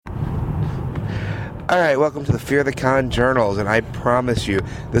All right, welcome to the Fear the Con Journals, and I promise you,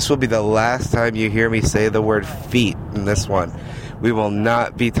 this will be the last time you hear me say the word feet in this one. We will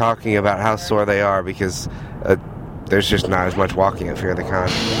not be talking about how sore they are because there's just not as much walking at Fear the Con.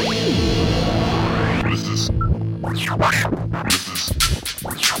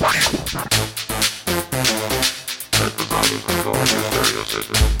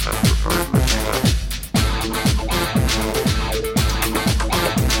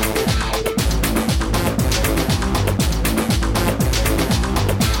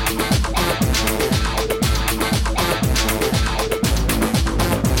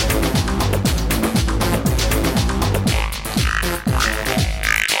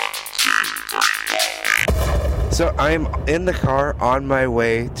 So I'm in the car on my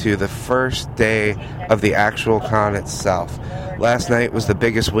way to the first day of the actual con itself. Last night was the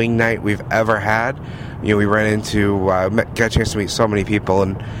biggest wing night we've ever had. You know, we ran into, got a chance to meet so many people,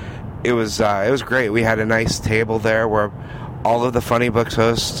 and it was great. We had a nice table there where all of the Funny Books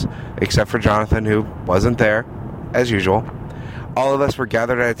hosts, except for Jonathan, who wasn't there, as usual, all of us were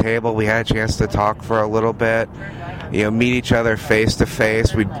gathered at a table. We had a chance to talk for a little bit, you know, meet each other face to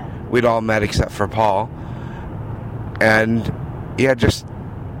face. We'd all met except for Paul. And, yeah, just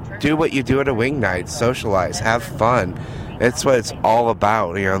do what you do at a wing night. Socialize. Have fun. That's what it's all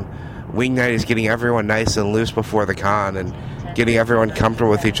about, you know. Wing night is getting everyone nice and loose before the con and getting everyone comfortable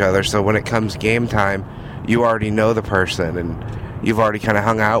with each other. So when it comes game time, you already know the person and you've already kind of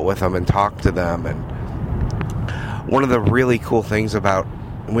hung out with them and talked to them. And one of the really cool things about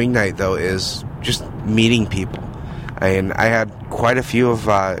wing night, though, is just meeting people. And I had quite a few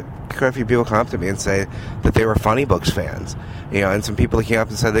people come up to me and say that they were Funny Books fans, you know, and some people came up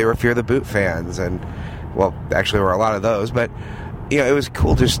and said they were Fear the Boot fans, and well, actually there were a lot of those, but you know, it was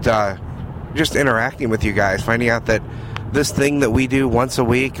cool just interacting with you guys, finding out that this thing that we do once a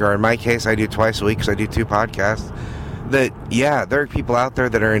week, or in my case I do twice a week because I do 2 podcasts, that yeah, there are people out there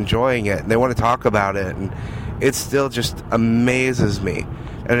that are enjoying it and they want to talk about it, and it still just amazes me,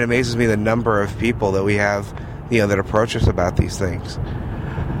 and it amazes me the number of people that we have, you know, that approach us about these things.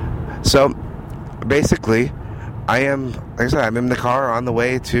 So, basically, I'm in the car on the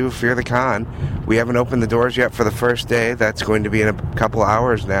way to Fear the Con. We haven't opened the doors yet for the first day. That's going to be in a couple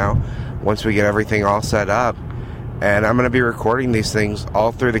hours now, once we get everything all set up. And I'm going to be recording these things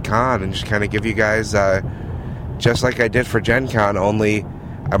all through the con and just kind of give you guys, just like I did for GenCon, only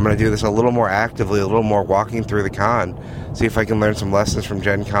I'm going to do this a little more actively, a little more walking through the con, see if I can learn some lessons from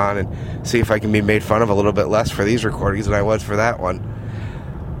GenCon and see if I can be made fun of a little bit less for these recordings than I was for that one.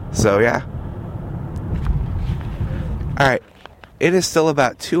 So, yeah. Alright. It is still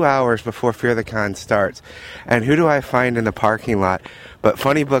about 2 hours before Fear the Con starts. And who do I find in the parking lot but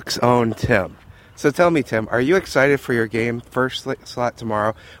Funny Books' own Tim? So tell me, Tim, are you excited for your game first slot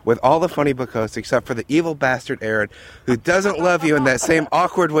tomorrow with all the Funny Book hosts except for the evil bastard Aaron, who doesn't love you in that same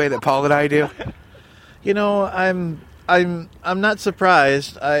awkward way that Paul and I do? You know, I'm not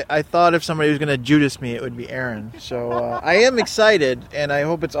surprised. I thought if somebody was going to Judas me, it would be Aaron. So I am excited, and I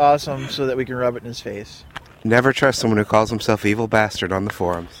hope it's awesome so that we can rub it in his face. Never trust someone who calls himself evil bastard on the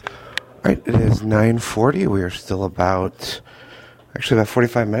forums. All right, it is 9:40. We are still about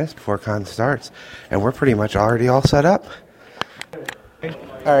 45 minutes before con starts, and we're pretty much already all set up. All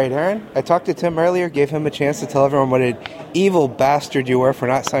right, Aaron, I talked to Tim earlier, gave him a chance to tell everyone what an evil bastard you were for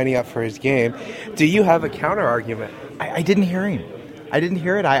not signing up for his game. Do you have a counter argument? I didn't hear him. I didn't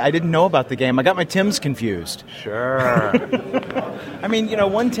hear it. I didn't know about the game. I got my Tims confused. Sure. I mean, you know,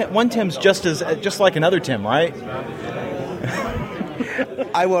 one Tim's just like another Tim, right?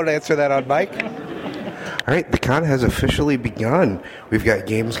 I won't answer that on mic. All right, the con has officially begun. We've got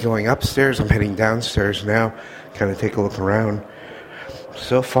games going upstairs. I'm heading downstairs now, kind of take a look around.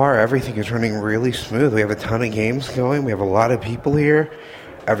 So far, everything is running really smooth. We have a ton of games going. We have a lot of people here.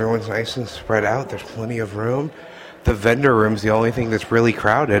 Everyone's nice and spread out. There's plenty of room. The vendor room's the only thing that's really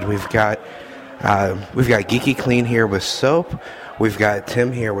crowded. We've got Geeky Clean here with soap. We've got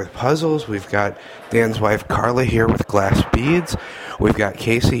Tim here with puzzles. We've got Dan's wife Carla here with glass beads. We've got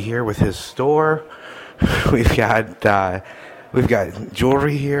Casey here with his store. We've got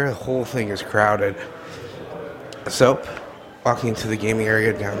jewelry here. The whole thing is crowded. So, walking into the gaming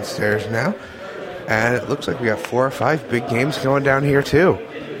area downstairs now, and it looks like we got 4 or 5 big games going down here too.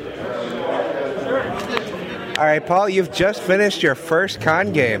 All right, Paul, you've just finished your first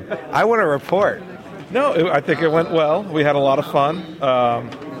con game. I want to report. No, I think it went well. We had a lot of fun.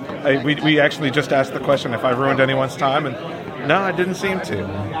 We actually just asked the question if I ruined anyone's time, and No, I didn't seem to.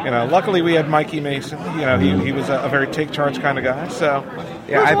 Luckily we had Mikey Mason. He was a very take charge kind of guy. So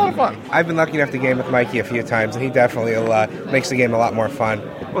it was a lot of fun. I've been lucky enough to game with Mikey a few times, and he definitely makes the game a lot more fun.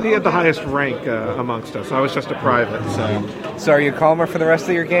 Well, he had the highest rank amongst us. I was just a private. So are you calmer for the rest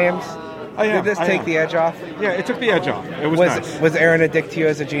of your games? Oh, yeah, Did this take the edge off? Yeah, it took the edge off. It was nice. Was Aaron a dick to you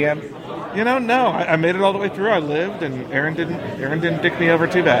as a GM? No. I made it all the way through. I lived, and Aaron didn't dick me over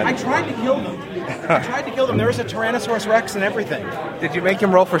too bad. I tried to kill them. There was a Tyrannosaurus Rex and everything. Did you make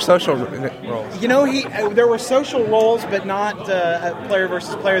him roll for social roles? There were social roles, but not a player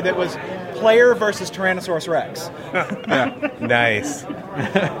versus player. That was player versus Tyrannosaurus Rex. Nice.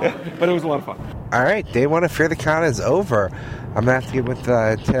 But it was a lot of fun. All right, day one of Fear the Con is over. I'm going to have to get with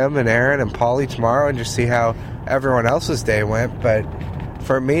Tim and Aaron and Paulie tomorrow and just see how everyone else's day went. But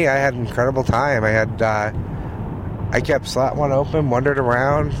for me, I had an incredible time. I kept slot 1 open, wandered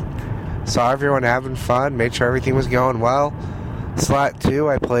around, saw everyone having fun, made sure everything was going well. Slot 2,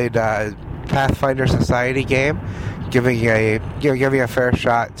 I played Pathfinder Society game, giving a fair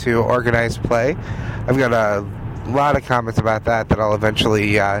shot to organized play. I've got a lot of comments about that I'll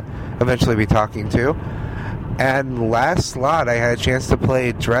eventually be talking to. And last slot, I had a chance to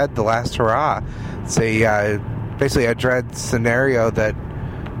play Dread: The Last Hurrah. It's basically a Dread scenario that,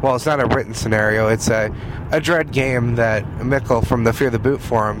 well, it's not a written scenario. It's a Dread game that Mikkel from the Fear the Boot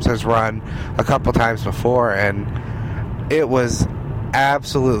forums has run a couple times before, and it was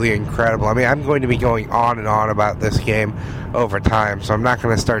absolutely incredible. I mean, I'm going to be going on and on about this game over time, so I'm not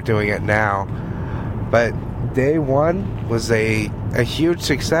going to start doing it now. But day one was a huge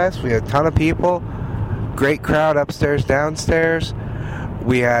success. We had a ton of people, great crowd upstairs, downstairs.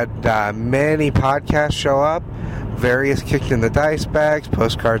 We had many podcasts show up, various kicked in the dice bags,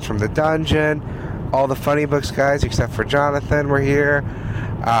 postcards from the dungeon. All the Funny Books guys, except for Jonathan, were here.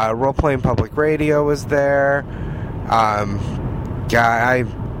 Role Playing Public Radio was there. I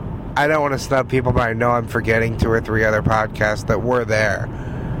don't want to snub people, but I know I'm forgetting 2 or 3 other podcasts that were there.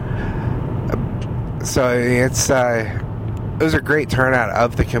 So it was a great turnout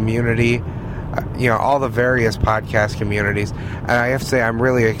of the community, all the various podcast communities. And I have to say, I'm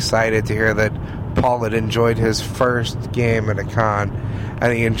really excited to hear that Paul had enjoyed his first game at a con,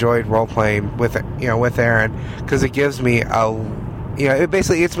 and he enjoyed role playing with Aaron, because it gives me it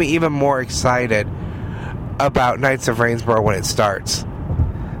basically gets me even more excited about Knights of Rainsboro when it starts.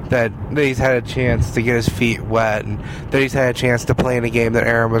 That he's had a chance to get his feet wet, and that he's had a chance to play in a game that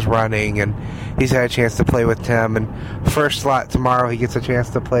Aaron was running, and he's had a chance to play with Tim, and first slot tomorrow he gets a chance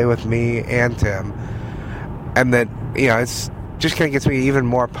to play with me and Tim. And that, it's just kind of gets me even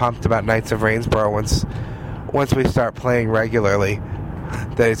more pumped about Knights of Rainsboro once we start playing regularly.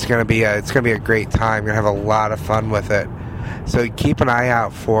 That it's going to be a great time. We're going to have a lot of fun with it. So keep an eye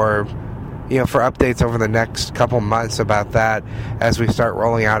out for updates over the next couple months about that as we start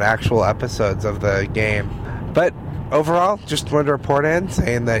rolling out actual episodes of the game. But overall, just wanted to report in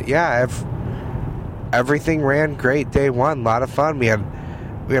saying that, everything ran great day one. A lot of fun. We had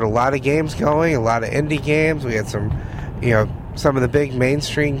a lot of games going, a lot of indie games. We had some of the big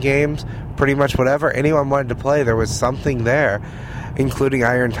mainstream games. Pretty much whatever anyone wanted to play, there was something there, including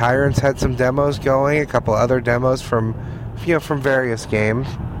Iron Tyrants had some demos going, a couple other demos from various games.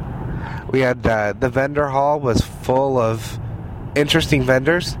 We had the vendor hall was full of interesting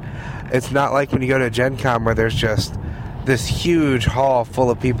vendors. It's not like when you go to GenCon where there's just this huge hall full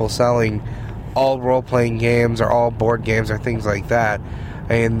of people selling all role-playing games or all board games or things like that.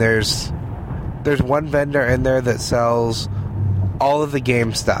 And there's one vendor in there that sells all of the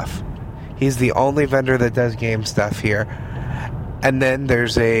game stuff. He's the only vendor that does game stuff here. And then there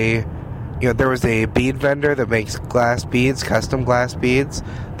was a bead vendor that makes glass beads, custom glass beads.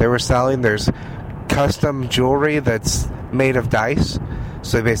 They were selling. There's custom jewelry that's made of dice.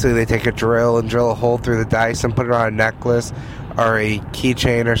 So basically they take a drill and drill a hole through the dice and put it on a necklace or a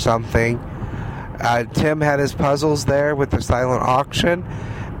keychain or something. Tim had his puzzles there with the silent auction,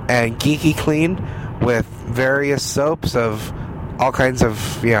 and Geeky Clean with various soaps of all kinds of,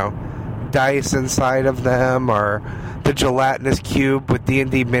 dice inside of them, or the gelatinous cube with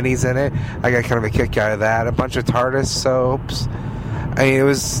D&D minis in it. I got kind of a kick out of that. A bunch of TARDIS soaps. I mean,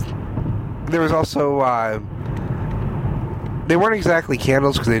 there was also, they weren't exactly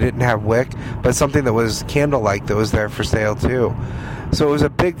candles because they didn't have wick, but something that was candle-like that was there for sale too. So it was a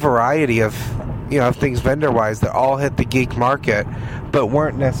big variety of, things vendor-wise that all hit the geek market, but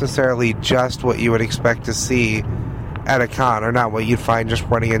weren't necessarily just what you would expect to see at a con, or not what you'd find just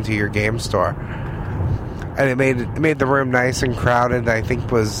running into your game store. And it made the room nice and crowded. I think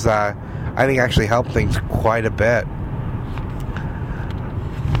actually helped things quite a bit.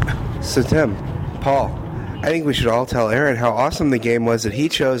 So Tim, Paul, I think we should all tell Aaron how awesome the game was that he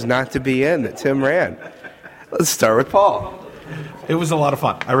chose not to be in, that Tim ran. Let's start with Paul. It was a lot of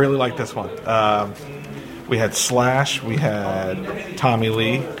fun. I really liked this one. We had Slash, we had Tommy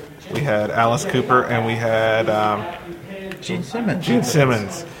Lee, we had Alice Cooper, and we had Gene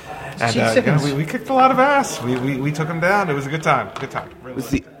Simmons. And we kicked a lot of ass. We took them down. It was a good time. Really. It was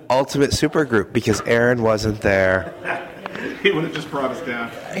the ultimate super group because Aaron wasn't there. He would have just brought us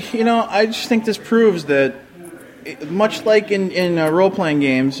down. I just think this proves that, much like in role-playing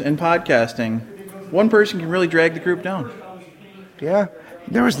games and podcasting, one person can really drag the group down. Yeah,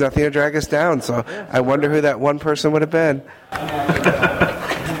 there was nothing to drag us down, so I wonder who that one person would have been.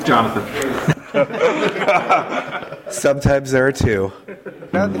 Jonathan. Sometimes there are two.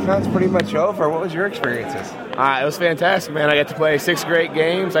 Now the con's pretty much over. What was your experiences? It was fantastic, man. I got to play 6 great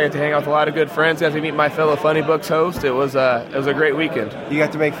games. I got to hang out with a lot of good friends. Got to meet my fellow Funny Books host. It was a great weekend. You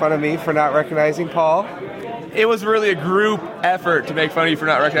got to make fun of me for not recognizing Paul? It was really a group effort to make fun of you for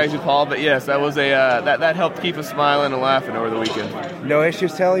not recognizing Paul, but yes, that was that helped keep us smiling and laughing over the weekend. No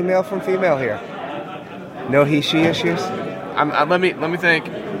issues telling male from female here? No he-she issues? Let me think.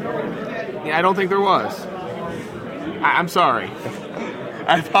 Yeah, I don't think there was. I'm sorry.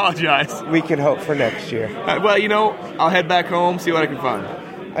 I apologize. We can hope for next year. Well, I'll head back home, see what I can find.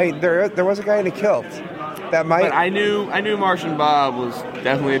 There was a guy in a kilt. That might. But I knew Martian Bob was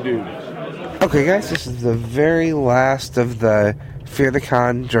definitely a dude. Okay, guys, this is the very last of the Fear the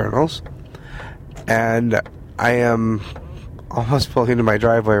Con journals, and I am almost pulling into my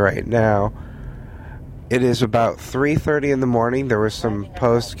driveway right now. It is about 3:30 in the morning. There was some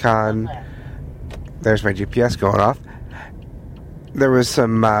post-con. There's my GPS going off. There was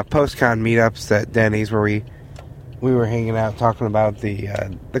some post-con meetups at Denny's where we were hanging out talking about the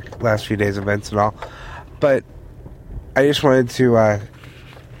last few days' events and all. But I just wanted to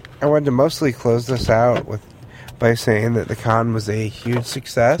mostly close this out by saying that the con was a huge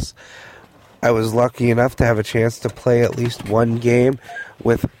success. I was lucky enough to have a chance to play at least one game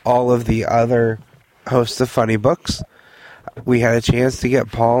with all of the other hosts of Funny Books. We had a chance to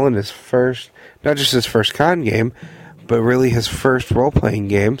get Paul in his first, not just his first con game, but really his first role-playing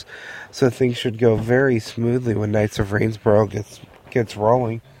games. So things should go very smoothly when Knights of Rainsboro gets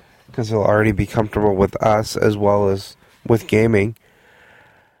rolling, because he'll already be comfortable with us as well as with gaming.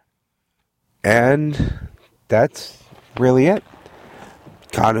 And that's really it.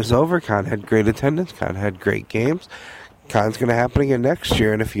 Con is over. Con had great attendance. Con had great games. Con's going to happen again next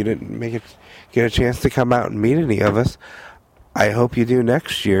year, and if you didn't get a chance to come out and meet any of us, I hope you do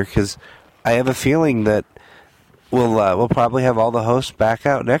next year, because I have a feeling that we'll probably have all the hosts back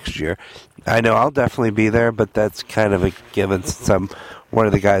out next year. I know I'll definitely be there, but that's kind of a given since I'm one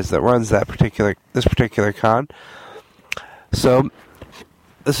of the guys that runs this particular con. So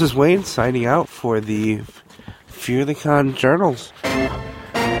this is Wayne signing out for the Fear the Con journals.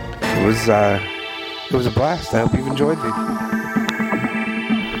 It was a blast. I hope you've enjoyed it.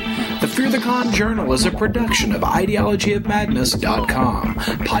 The Fear the Con Journal is a production of ideologyofmadness.com.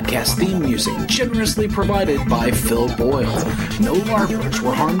 Podcast theme music generously provided by Phil Boyle. No LARPers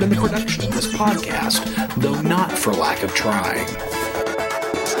were harmed in the production of this podcast, though not for lack of trying.